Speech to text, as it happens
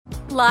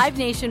Live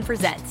Nation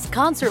presents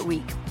Concert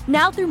Week.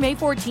 Now through May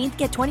 14th,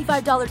 get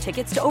 $25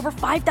 tickets to over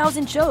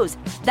 5,000 shows.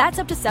 That's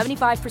up to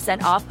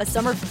 75% off a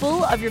summer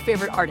full of your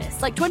favorite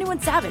artists like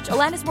 21 Savage,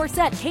 Alanis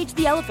Morissette, Cage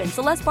the Elephant,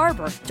 Celeste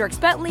Barber, Dierks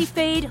Bentley,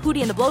 Fade,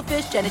 Hootie and the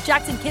Blowfish, Janet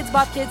Jackson, Kids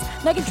Bop Kids,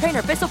 Meghan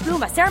Trainor, Peso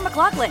Pluma, Sarah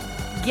McLachlan.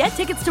 Get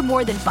tickets to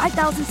more than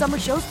 5,000 summer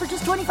shows for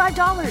just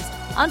 $25.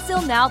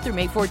 Until now through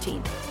May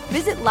 14th.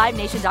 Visit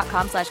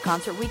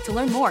LiveNation.com/Concert Week to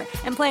learn more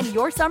and plan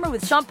your summer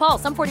with Sean Paul,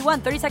 Sum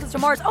 41, 30 Seconds to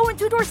Mars, and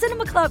Two Door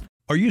Cinema Club.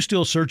 Are you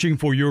still searching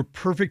for your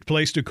perfect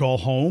place to call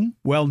home?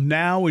 Well,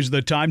 now is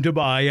the time to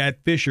buy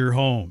at Fisher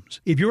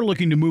Homes. If you're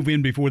looking to move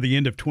in before the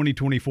end of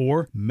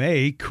 2024,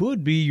 May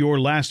could be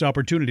your last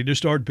opportunity to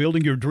start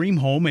building your dream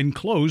home and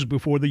close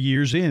before the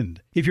year's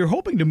end. If you're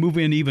hoping to move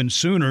in even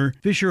sooner,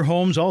 Fisher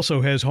Homes also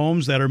has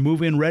homes that are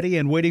move-in ready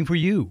and waiting for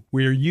you,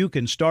 where you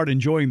can start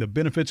enjoying the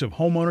benefits of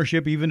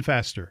homeownership even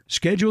faster.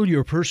 Schedule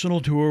your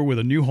personal tour with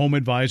a new home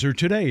advisor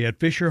today at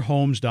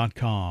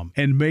FisherHomes.com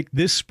and make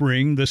this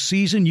spring the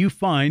season you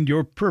find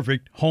your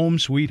perfect home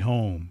sweet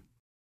home.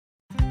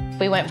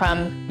 We went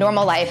from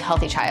normal life,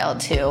 healthy child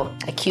to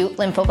acute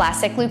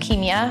lymphoblastic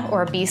leukemia,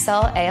 or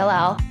B-cell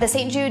ALL. The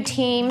St. Jude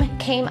team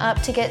came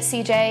up to get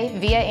CJ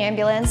via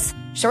ambulance.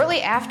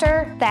 Shortly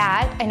after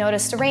that, I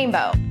noticed a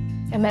rainbow.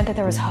 It meant that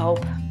there was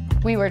hope.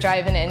 We were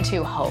driving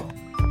into hope.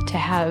 To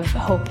have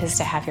hope is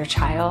to have your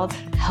child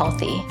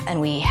healthy,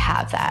 and we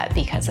have that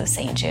because of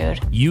St. Jude.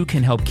 You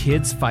can help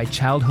kids fight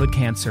childhood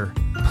cancer.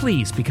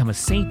 Please become a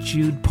St.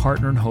 Jude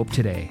Partner in Hope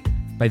today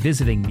by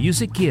visiting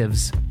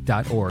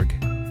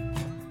musicgives.org.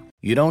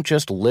 You don't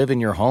just live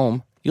in your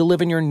home, you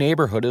live in your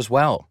neighborhood as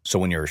well. So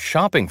when you're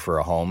shopping for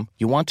a home,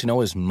 you want to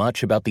know as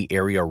much about the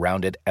area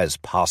around it as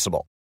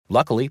possible.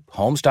 Luckily,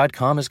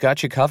 Homes.com has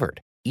got you covered.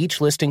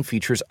 Each listing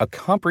features a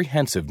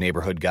comprehensive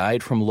neighborhood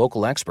guide from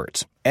local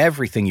experts.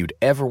 Everything you'd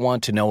ever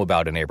want to know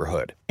about a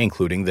neighborhood,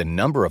 including the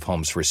number of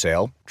homes for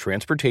sale,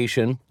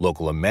 transportation,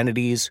 local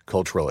amenities,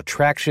 cultural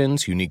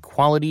attractions, unique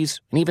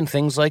qualities, and even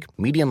things like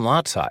median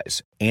lot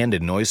size and a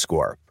noise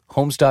score.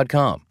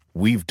 Homes.com.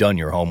 We've done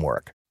your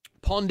homework.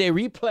 Ponde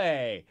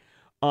Replay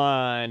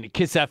on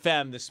Kiss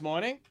FM this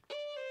morning.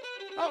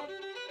 Oh,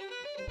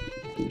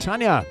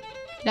 Tanya.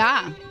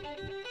 Yeah.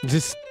 Is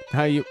this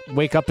how you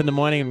wake up in the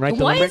morning and write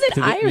the Why limerick? is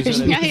it Irish?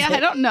 Yeah,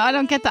 I don't know. I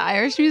don't get the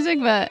Irish music,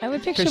 but I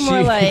would picture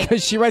more like...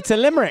 Because she writes a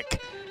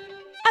limerick.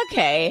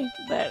 Okay,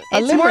 but... A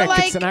it's limerick. more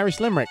like It's an Irish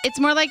limerick. it's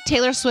more like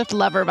Taylor Swift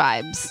lover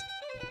vibes.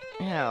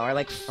 Yeah, or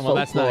like folklore. Well,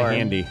 that's not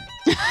handy.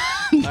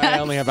 I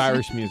only have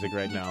Irish music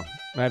right now.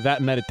 I have that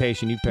and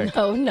meditation. You pick.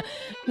 No,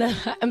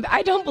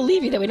 I don't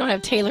believe you that we don't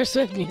have Taylor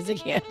Swift music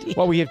handy.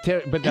 Well, we have,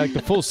 but like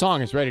the full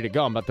song is ready to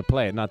go. I'm about to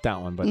play it. Not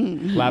that one, but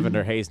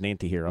Lavender Haze and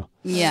Antihero.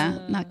 Yeah,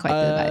 not quite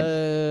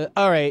the vibe.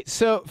 All right.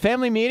 So,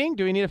 family meeting.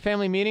 Do we need a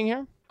family meeting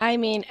here? I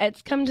mean,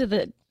 it's come to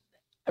the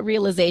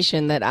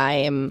realization that I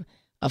am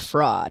a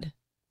fraud.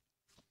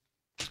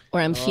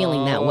 Or I'm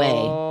feeling that way.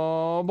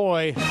 Oh,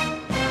 boy.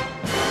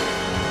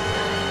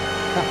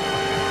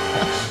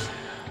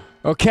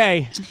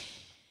 Okay.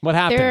 What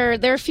happened?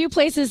 There are a few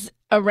places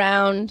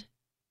around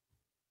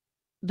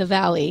the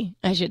valley,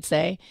 I should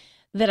say,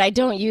 that I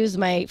don't use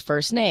my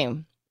first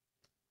name.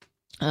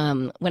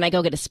 When I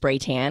go get a spray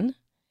tan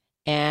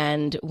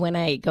and when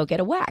I go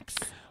get a wax.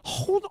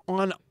 Hold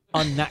on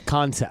that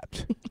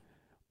concept.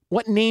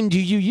 What name do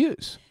you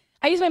use?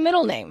 I use my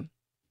middle name.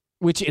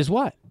 Which is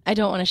what? I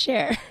don't want to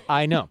share.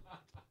 I know.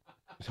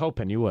 I was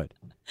hoping you would.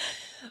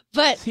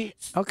 But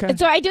okay. And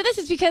so I do this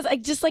is because I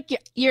just like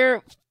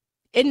you're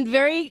in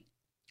very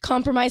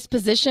compromised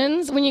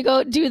positions when you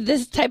go do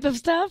this type of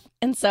stuff.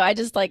 And so I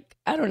just like,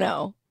 I don't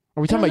know.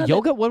 Are we talking about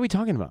yoga? What are we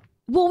talking about?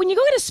 Well, when you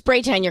go get a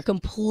spray tan, you're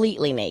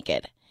completely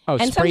naked. Oh,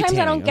 and spray sometimes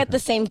I tanning, don't get the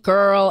same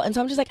girl. And so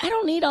I'm just like, I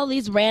don't need all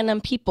these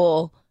random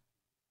people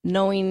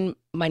knowing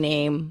my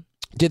name.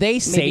 Do they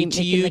say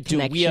to you, the do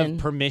we have connection.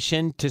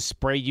 permission to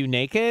spray you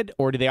naked?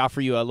 Or do they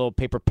offer you a little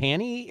paper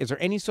panty? Is there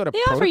any sort of They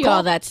protocol? offer you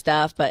all that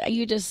stuff, but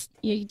you just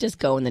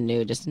go in the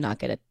nude just to not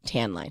get a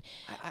tan line.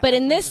 But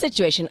in this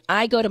situation,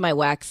 I go to my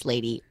wax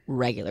lady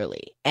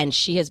regularly, and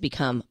she has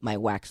become my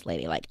wax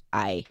lady. Like,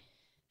 I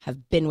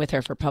have been with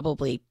her for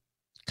probably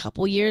a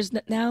couple years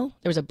now.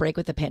 There was a break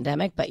with the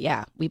pandemic, but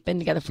yeah, we've been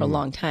together for a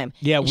long time.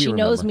 Yeah, and she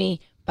knows me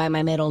by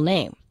my middle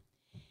name.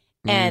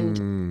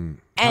 And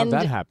how'd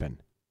that happen?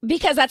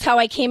 Because that's how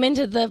I came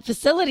into the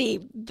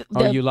facility.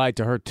 You lied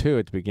to her too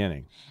at the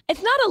beginning.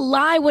 It's not a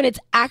lie when it's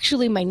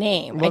actually my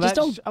name. Well, I just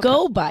don't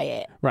go by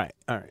it. Right.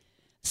 All right.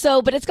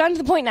 So, but it's gotten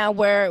to the point now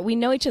where we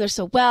know each other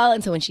so well.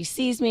 And so when she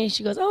sees me,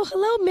 she goes, "Oh,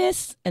 hello,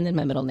 miss." And then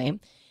my middle name.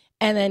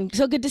 And then,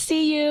 "So good to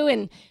see you."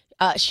 And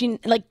she,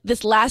 like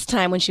this last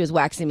time when she was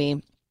waxing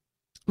me,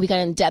 we got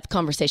an in-depth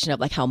conversation of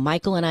like how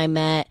Michael and I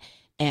met.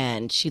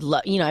 And she,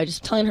 I was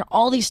just telling her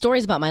all these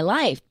stories about my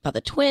life, about the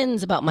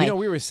twins, about my...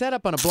 we were set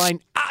up on a blind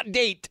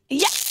date.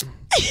 Yeah.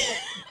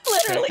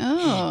 Literally.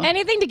 Oh.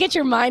 Anything to get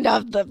your mind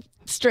off the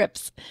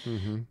strips.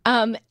 Mm-hmm.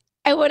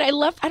 And what I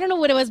love, I don't know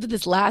what it was, but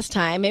this last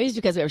time, maybe it's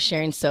because we were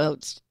sharing so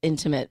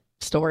intimate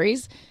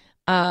stories.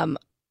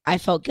 I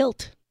felt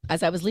guilt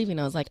as I was leaving,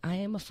 I was like, I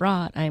am a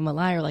fraud. I am a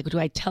liar. Like, do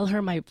I tell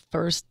her my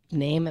first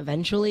name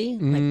eventually?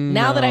 Like,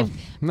 now that I've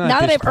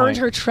earned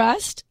her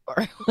trust?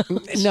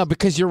 No,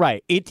 because you're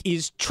right. It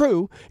is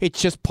true.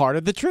 It's just part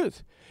of the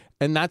truth.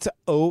 And that's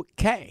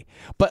okay.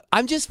 But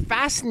I'm just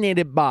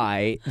fascinated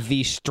by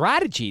the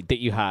strategy that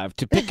you have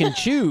to pick and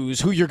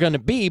choose who you're going to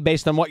be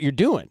based on what you're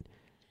doing.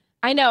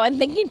 I know. And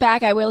thinking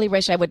back, I really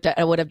wish I would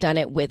have done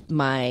it with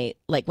my,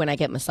 like, when I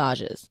get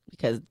massages,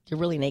 because you're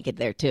really naked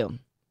there too.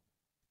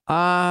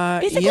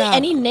 Basically,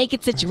 any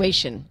naked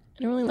situation.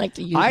 I don't really like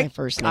to use my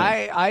first name.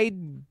 I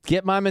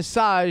get my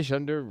massage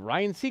under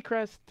Ryan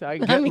Seacrest. I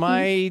get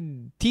my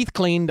teeth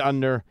cleaned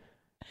under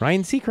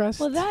Ryan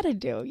Seacrest. Well, that'd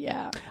do,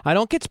 yeah. I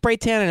don't get spray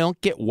tan. I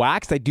don't get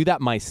waxed. I do that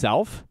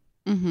myself.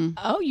 Mm-hmm.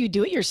 Oh, you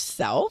do it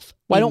yourself?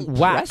 Well, I don't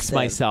wax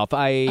myself.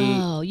 I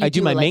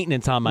do my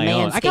maintenance on my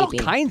own. I got all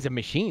kinds of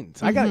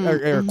machines. I got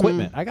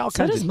equipment. I got all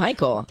kinds of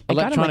Michael. electronic I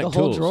got him, like, a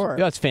whole tools. drawer.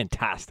 Yeah, it's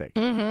fantastic.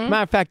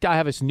 Matter of fact, I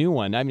have this new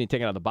one. I haven't even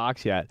taken it out of the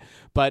box yet,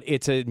 but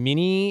it's a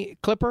mini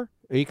clipper.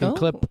 You can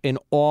clip in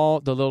all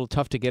the little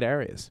tough to get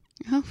areas.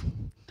 Oh,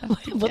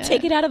 we'll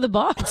take it out of the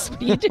box. What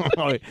do you do?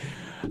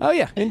 Oh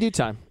yeah, in due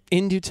time.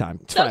 In due time.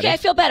 It's okay, I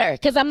feel better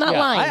because I'm not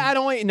lying. I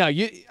don't want. No,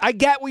 I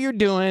get what you're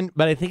doing,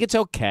 but I think it's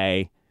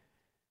okay.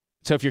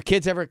 So if your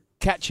kids ever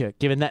catch you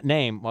giving that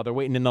name while they're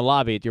waiting in the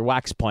lobby at your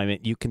wax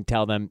appointment, you can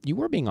tell them you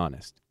were being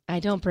honest. I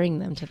don't bring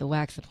them to the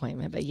wax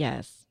appointment, but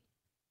yes.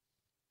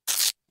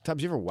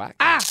 Times you ever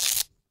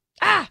wax?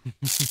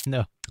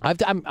 No. I've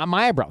done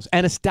my eyebrows.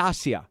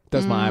 Anastasia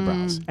does my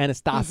eyebrows.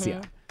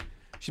 Anastasia.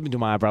 She's been doing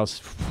my eyebrows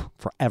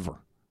forever.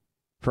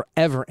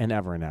 Forever and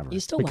ever and ever. You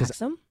still wax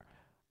them?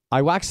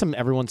 I wax them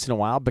every once in a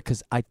while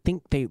because I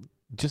think they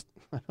just...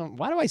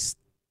 Why do I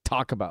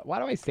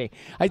say...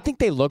 I think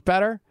they look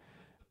better,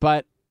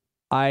 but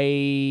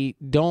I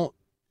don't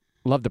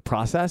love the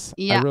process.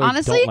 Yeah, I really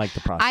honestly, don't like the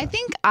process. I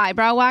think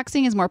eyebrow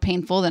waxing is more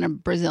painful than a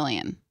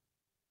Brazilian.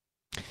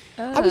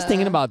 I was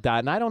thinking about that,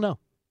 and I don't know.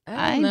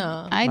 I don't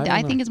know.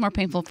 I think it's more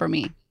painful for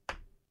me.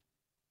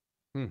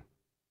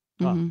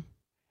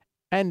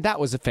 And that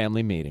was a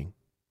family meeting.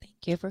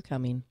 Thank you for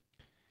coming.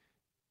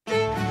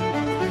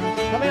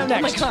 Coming up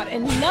next. Oh my God,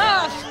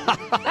 enough!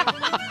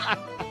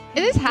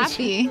 It is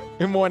happy.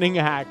 Good morning,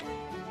 Hack.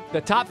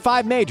 The top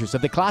 5 majors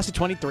of the class of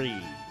 23.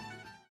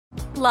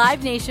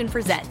 Live Nation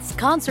presents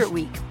Concert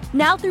Week.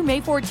 Now through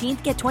May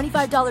 14th, get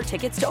 $25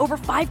 tickets to over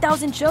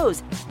 5,000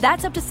 shows.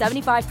 That's up to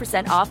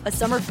 75% off a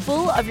summer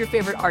full of your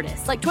favorite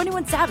artists like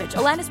 21 Savage,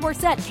 Alanis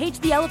Morissette, Cage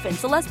the Elephant,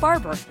 Celeste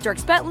Barber,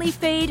 Dierks Bentley,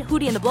 Fade,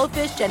 Hootie and the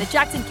Blowfish, Janet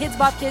Jackson, Kids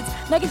Bop Kids,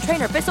 Meghan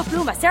Trainor, Peso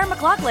Pluma, Sarah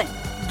McLachlan.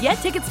 Get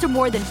tickets to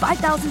more than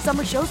 5,000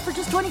 summer shows for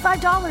just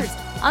 $25.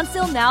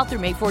 Until now through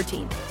May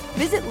 14th.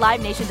 Visit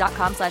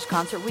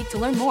LiveNation.com/Concert Week to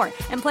learn more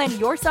and plan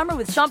your summer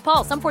with Sean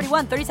Paul, Sum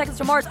 41, 30 Seconds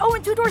to Mars,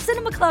 and Two Door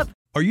Cinema Club.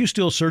 Are you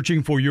still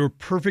searching for your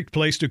perfect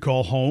place to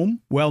call home?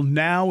 Well,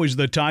 now is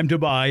the time to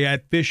buy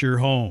at Fisher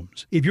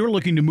Homes. If you're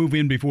looking to move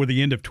in before the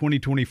end of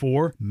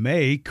 2024,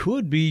 May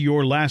could be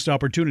your last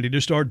opportunity to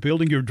start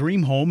building your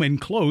dream home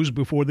and close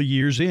before the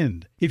year's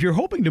end. If you're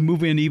hoping to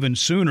move in even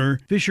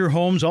sooner, Fisher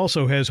Homes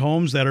also has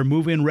homes that are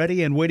move-in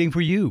ready and waiting for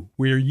you,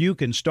 where you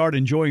can start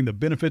enjoying the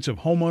benefits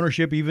of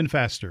homeownership even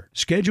faster.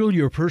 Schedule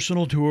your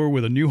personal tour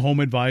with a new home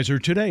advisor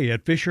today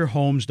at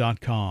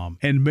FisherHomes.com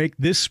and make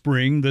this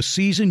spring the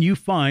season you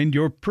find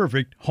your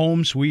perfect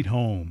home sweet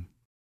home.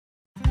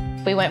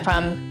 We went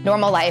from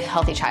normal life,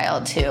 healthy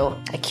child to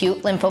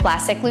acute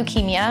lymphoblastic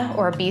leukemia,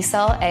 or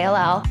B-cell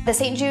ALL. The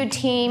St. Jude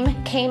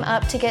team came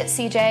up to get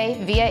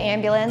CJ via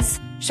ambulance.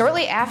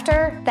 Shortly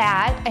after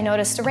that, I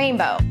noticed a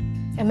rainbow.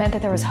 It meant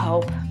that there was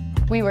hope.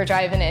 We were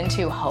driving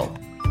into hope.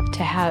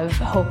 To have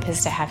hope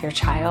is to have your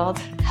child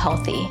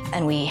healthy,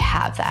 and we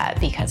have that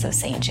because of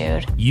St.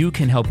 Jude. You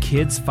can help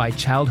kids fight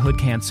childhood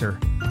cancer.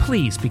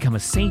 Please become a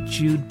St.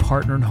 Jude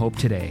Partner in Hope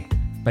today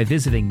by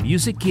visiting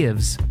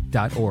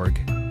musicgives.org.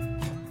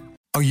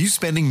 Are you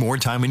spending more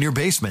time in your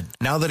basement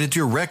now that it's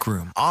your rec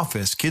room,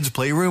 office, kids'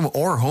 playroom,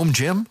 or home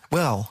gym?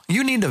 Well,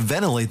 you need to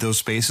ventilate those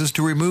spaces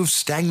to remove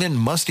stagnant,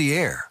 musty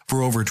air.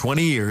 For over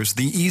 20 years,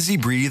 the Easy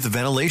Breathe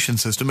ventilation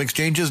system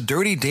exchanges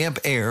dirty, damp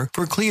air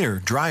for cleaner,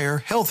 drier,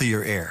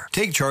 healthier air.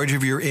 Take charge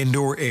of your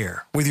indoor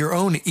air with your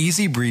own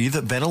Easy Breathe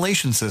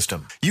ventilation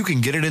system. You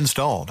can get it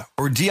installed,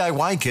 or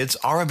DIY kits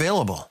are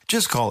available.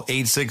 Just call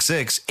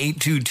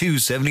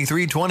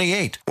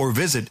 866-822-7328 or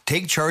visit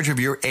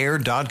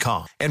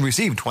takechargeofyourair.com and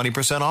receive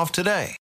 20% off today.